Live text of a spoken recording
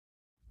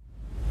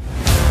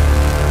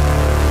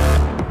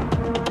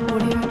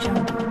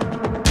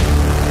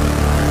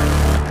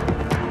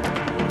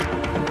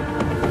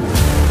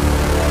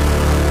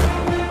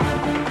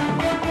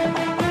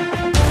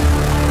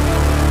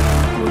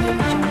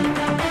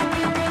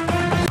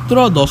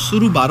मात्र 10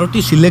 रु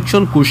 12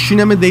 selection question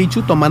आम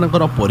देचु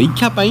तुमकर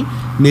परीक्षा पाई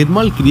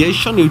निर्मल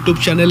क्रिएशन यूट्यूब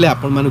चैनल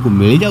आपण मानक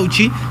मिल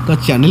जाउची। तो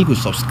चैनल को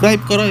सब्सक्राइब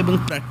करो एवं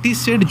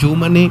प्रैक्टिस सेट जो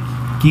माने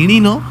किनी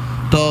न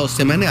तो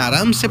से माने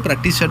आराम से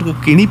प्रैक्टिस सेट को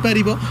किनी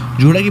पारिबो,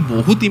 जोड़ा कि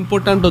बहुत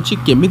इंपोर्टेंट अच्छी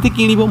केमिति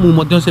किनिबो मु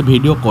मध्य से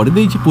वीडियो कर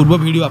देछि। पूर्व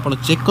वीडियो आपण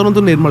चेक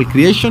करंतु निर्मल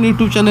क्रिएशन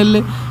यूट्यूब चैनल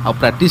ले आ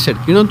प्रैक्टिस सेट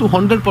किनंतु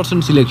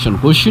 100% सिलेक्शन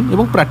क्वेश्चन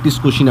एवं प्रैक्टिस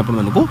क्वेश्चन आपण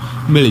मानको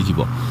मिल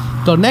जिवो।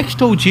 तो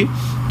नेक्स्ट होउछि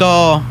तो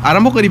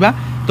आरंभ करिबा।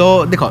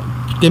 तो देखो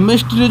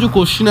केमिस्ट्री जो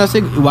क्वेश्चन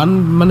आसे वन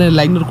माने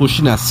लाइनर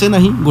क्वेश्चन आसे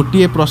नहीं,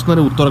 गोटे प्रश्न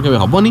रे उत्तर केबे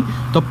हबनी,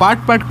 तो पार्ट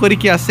पार्ट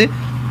करके आसे।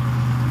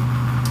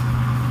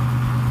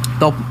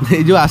 तो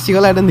जो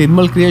आसीगला एटा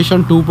निर्मल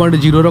क्रिएशन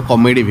 2.0 रो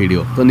कॉमेडी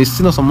वीडियो, तो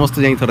निश्चित समस्त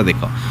जाई थोड़ा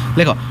देखो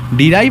देखो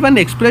derive an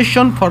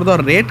expression for the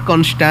rate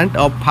constant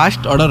of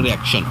first order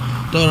reaction.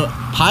 तो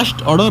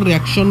फर्स्ट ऑर्डर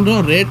रिएक्शन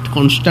रो रेट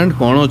कांस्टेंट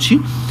कौन अच्छी,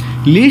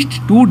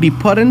 list to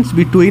difference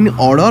between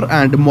order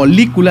and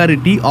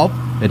मॉलिक्युलरिटी of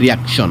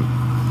reaction.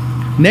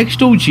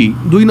 Next होची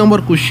 2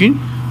 number question,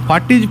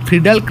 what is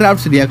Friedel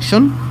crafts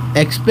reaction,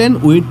 explain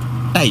with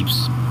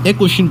types. A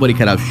question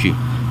परीक्षा आछी,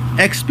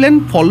 explain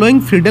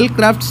following Friedel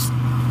crafts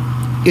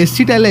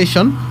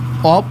acetylation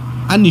of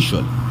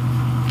अनिशोल।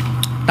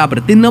 तापर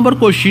 3 number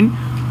question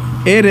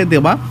ए रे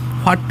देबा,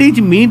 what is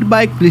meant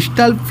by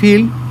crystal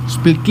field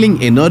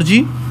splitting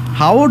energy,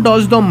 how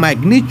does the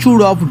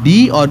magnitude of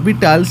d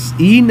orbitals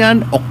in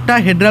and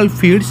octahedral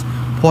fields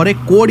for a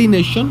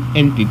coordination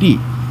entity.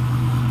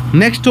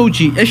 Next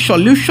होची, ए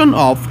solution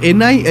of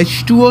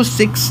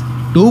NiH2O6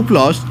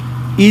 2+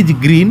 is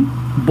green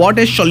but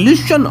a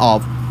solution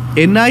of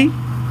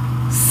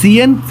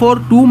NiCN4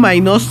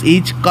 2-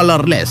 is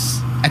colorless,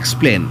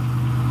 explain।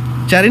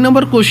 4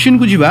 number question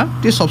को जीवा,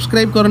 ते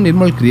subscribe करो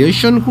निर्मल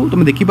creation को,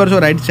 तुम देखि पारछो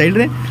right side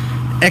रे।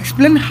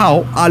 Explain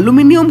how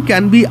aluminium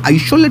can be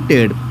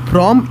isolated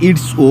from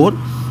its ore,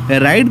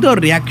 right the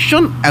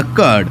reaction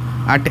occurred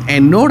at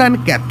anode and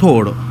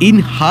cathode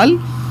इन हल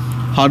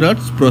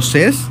horrors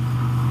process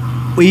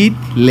with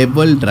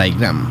label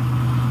diagram।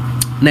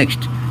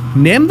 Next,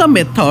 name the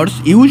methods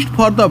used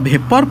for the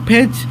vapor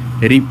phase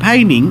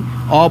refining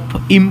of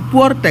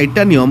impure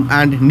titanium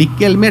and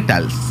nickel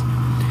metals।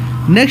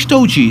 Next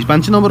होची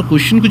 5 number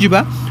question को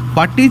जीवा,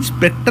 what is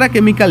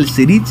spectrochemical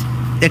series,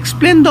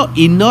 explain the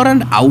inner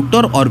and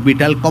outer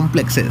orbital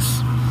complexes।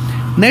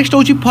 Next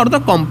होची for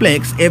the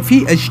complex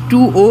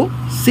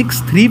FeH2O6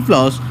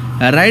 3+,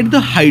 write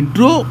the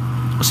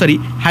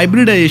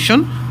hybridization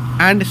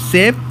and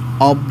shape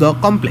of the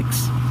complex।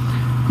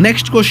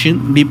 Next question,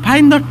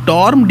 define the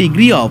term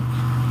degree of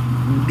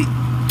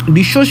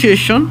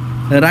dissociation,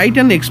 write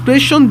an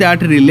expression that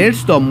relates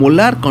the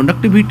molar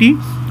conductivity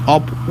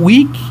of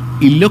weak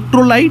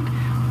electrolyte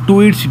to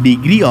its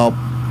degree of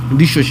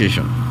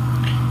dissociation।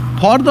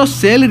 For the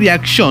cell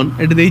reaction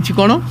eight देछि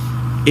कोन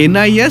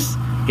NiS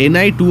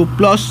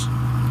Ni2+।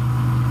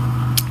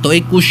 तो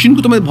ये question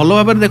को तुम भल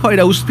भाव देख,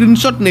 एटा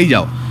screenshot नहीं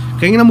जाओ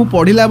कहीं मुझे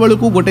पढ़ला बेलू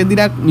गोटे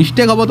दिना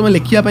मिस्टेक हम तुम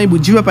लिखापी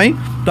बुझापी,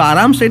 तो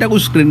आराम से यहाँ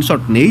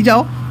स्क्रीनशॉट नहीं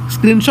जाओ।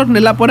 स्क्रीनशॉट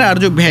नेला पर आर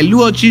जो वैल्यू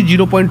अच्छी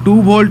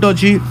 0.2 वोल्ट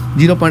अच्छी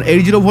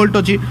 0.80 वोल्ट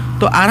अच्छी,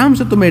 तो आराम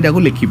से तुम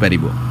यहाँ लिखिपार।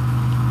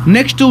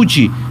 नेक्स्ट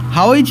होची,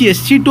 how is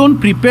acetone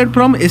prepared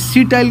from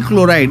acetyl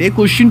chloride. A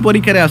question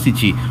परीक्षा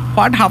आसी,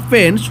 what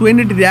happens when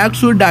it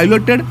reacts with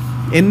diluted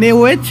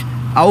NaOH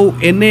आउ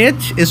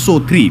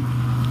NaHSO3।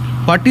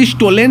 What is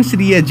Tollens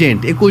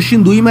reagent. A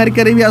question 2 mark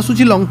रे भी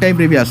आसुची, लॉन्ग टाइम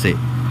रे भी आसे।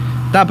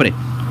 तापरे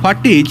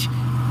what is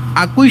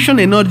acquisition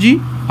energy,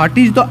 what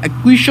is the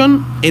acquisition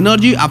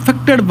energy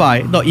affected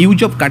by the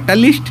use of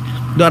catalyst,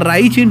 the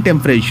rise in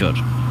temperature.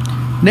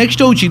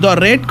 Next होची, the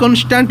rate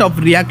constant of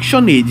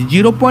reaction is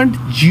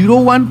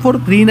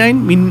 0.01439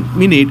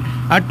 minute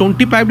eight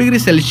 25 degree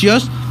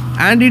Celsius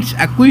and it's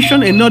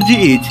acquisition energy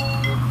is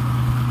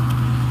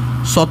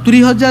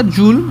 70000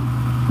 joule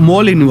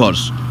mole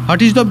inverse.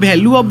 What is the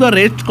value of the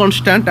rate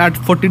constant eight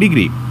 40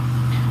 degree.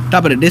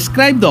 तापर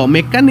describe the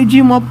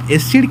mechanism of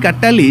acid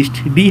catalyst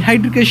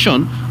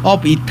dehydration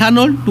of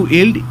ethanol to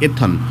yield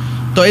Ethan.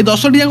 तो ये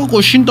 10 जाक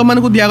question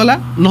तुमको दिगला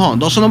न।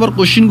 10 number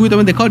question को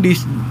तुम देख,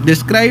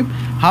 describe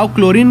how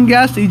chlorine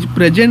gas is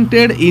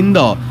presented in the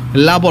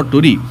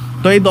laboratory.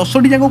 तो ये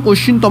 10 जाक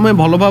क्वेश्चन तुम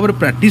भल भाव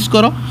प्रैक्टिस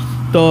कर।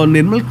 तो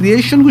निर्मल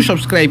क्रिएशन को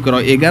सब्सक्राइब करो।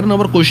 11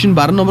 नंबर क्वेश्चन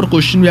 12 नंबर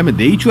क्वेश्चन भी आम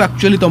देचु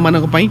एक्चुअली तुम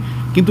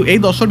किंतु ए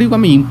 10 को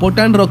आम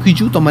इंपोर्टाट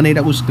रखीचु, तुमने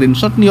यहाँ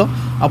स्क्रीनशॉट नियो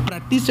आ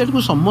प्रैक्टिस सेट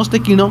को समस्ते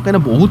किण, कहीं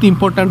बहुत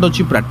इंपोर्टाट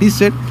अच्छी प्रैक्टिस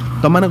सेट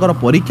तुमर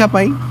परीक्षा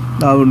पाई।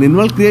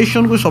 निर्मल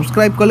क्रिएशन को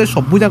सब्सक्राइब कले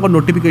सबू जाक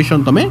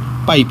नोटिफिकेशन तुम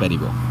पाइपर।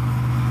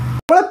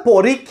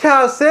 परीक्षा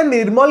आसे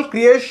निर्मल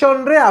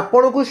क्रिएशन रे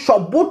आपन को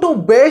सबुठु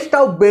बेस्ट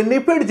आ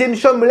बेनिफिट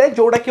जिनस मिले,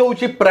 जोड़ा कि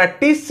होची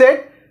प्रैक्टिस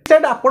सेट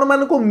आपण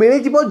मान को मिल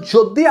जिवो।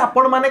 जदि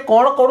आपण माने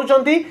कोन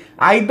करूचंती,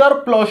 आइदर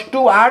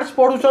 +2 आर्ट्स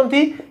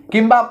पढुचंती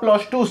किंबा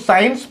 +2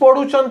 साइंस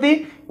पढुचंती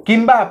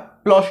किंबा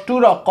 +2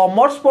 रो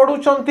कॉमर्स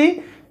पढुचंती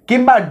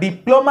किंबा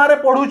डिप्लोमा रे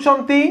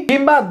पढुचंती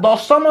किंबा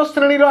 10म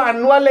श्रेणी रो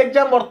एनुअल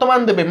एग्जाम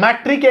वर्तमान देबे,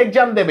 मैट्रिक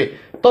एग्जाम देबे,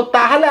 तो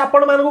ताहले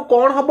आपण मानकु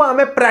कोन हबो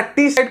आमे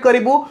प्रैक्टिस सेट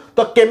करिवु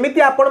तो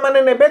केमिति आपण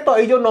माने नेबे तो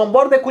ए जो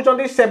नंबर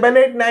देखुचंती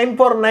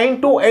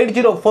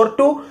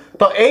 7894928042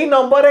 तो एई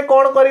नंबर रे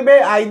कोन करिवे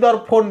आइदर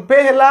फोन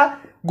पे हैला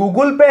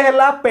गूगल पे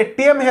हैला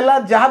पेटीएम हैला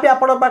जहाँ भी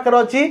आपण पाखर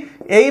अछि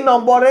एई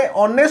नंबर रे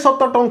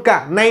 99 टंका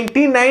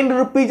 99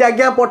 रुपीज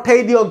आज्ञा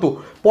पठेई दियंतु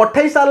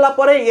पठेई सारला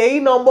परे एई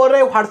नंबर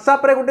रे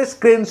व्हाट्सएप रे गोटे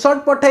स्क्रीनशॉट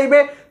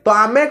पठेइबे तो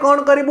आमे कौन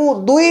करिवु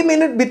 2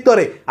 मिनिट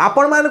भितरे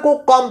आपण मान को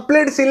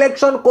कंप्लीट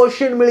सिलेक्शन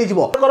क्वेश्चन मिली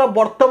जिवो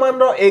वर्तमान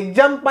रो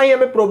एग्जाम पई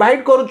हमें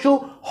प्रोवाइड करूछु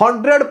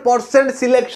 100% सिलेक्शन